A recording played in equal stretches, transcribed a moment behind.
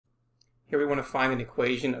Here we want to find an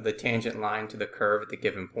equation of the tangent line to the curve at the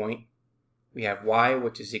given point. We have y,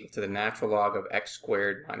 which is equal to the natural log of x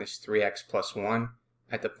squared minus 3x plus 1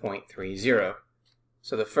 at the point 3, 0.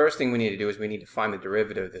 So the first thing we need to do is we need to find the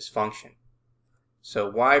derivative of this function. So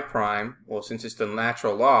y prime, well, since it's the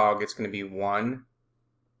natural log, it's going to be 1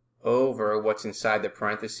 over what's inside the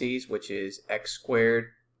parentheses, which is x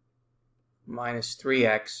squared minus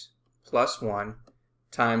 3x plus 1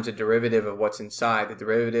 times the derivative of what's inside. The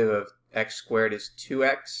derivative of x squared is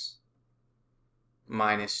 2x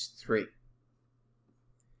minus 3.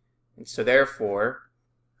 And so therefore,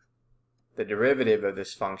 the derivative of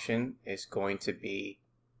this function is going to be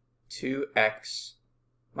 2x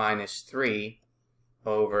minus 3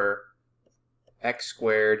 over x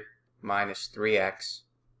squared minus 3x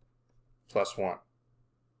plus 1.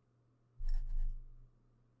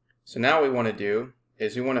 So now what we want to do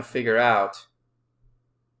is we want to figure out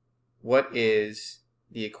what is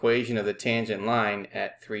the equation of the tangent line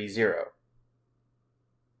at 3, 0.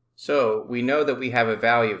 So we know that we have a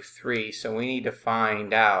value of 3, so we need to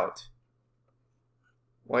find out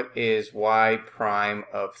what is y prime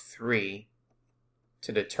of 3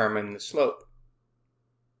 to determine the slope.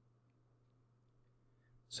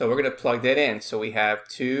 So we're going to plug that in. So we have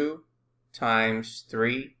 2 times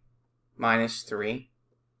 3 minus 3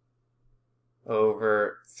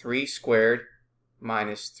 over 3 squared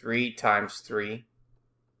minus 3 times 3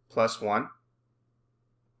 plus 1.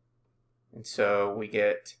 And so we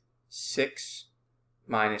get 6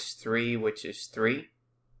 minus 3, which is 3.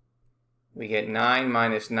 We get 9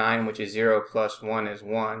 minus 9, which is 0, plus 1 is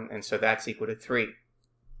 1, and so that's equal to 3.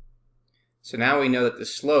 So now we know that the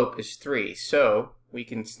slope is 3. So we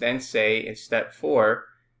can then say in step 4,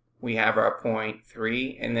 we have our point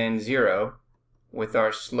 3 and then 0 with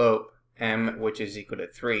our slope m, which is equal to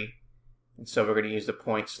 3. And so we're going to use the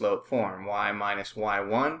point slope form. Y minus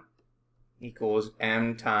y1 equals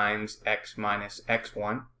m times x minus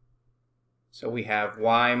x1. So we have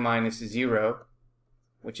y minus 0,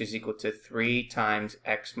 which is equal to 3 times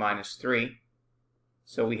x minus 3.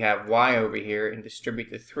 So we have y over here, and distribute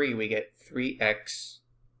the 3, we get 3x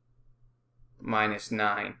minus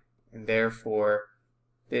 9. And therefore,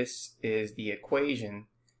 this is the equation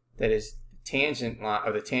that is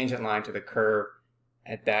the tangent line to the curve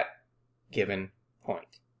at that given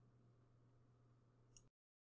point.